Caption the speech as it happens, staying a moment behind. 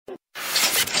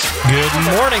Good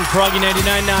morning, Froggy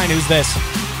 99.9. Who's this?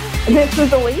 This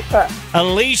is Alicia.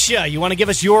 Alicia, you want to give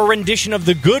us your rendition of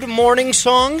the Good Morning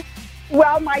song?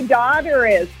 Well, my daughter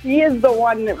is. She is the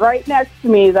one right next to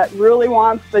me that really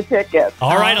wants the tickets.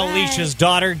 All right, Alicia's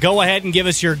daughter, go ahead and give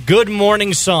us your Good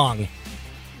Morning song.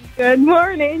 Good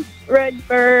morning,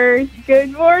 Redbird.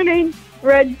 Good morning,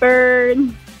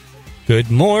 Redbird.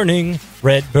 Good morning,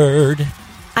 Redbird.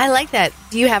 I like that.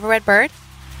 Do you have a red bird?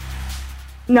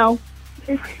 No.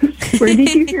 Where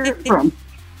did you hear it from?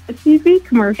 A TV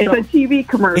commercial. It's a TV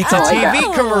commercial. It's a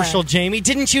TV commercial, Jamie.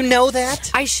 Didn't you know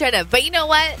that? I should have. But you know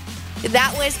what?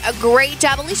 That was a great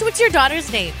job. Alicia, what's your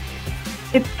daughter's name?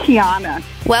 It's Kiana.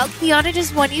 Well, Kiana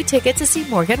just won you tickets to see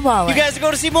Morgan Wallen. You guys are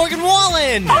going to see Morgan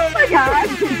Wallen. Oh, my God.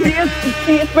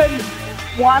 She has been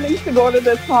wanting to go to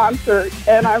this concert,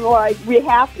 and I'm like, we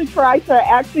have to try. So I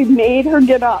actually made her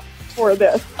get up for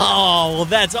this. Oh, well,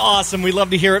 that's awesome. We love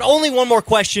to hear it. Only one more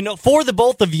question for the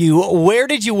both of you. Where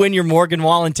did you win your Morgan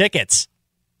Wallen tickets?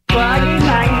 Friday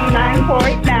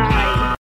 99.9.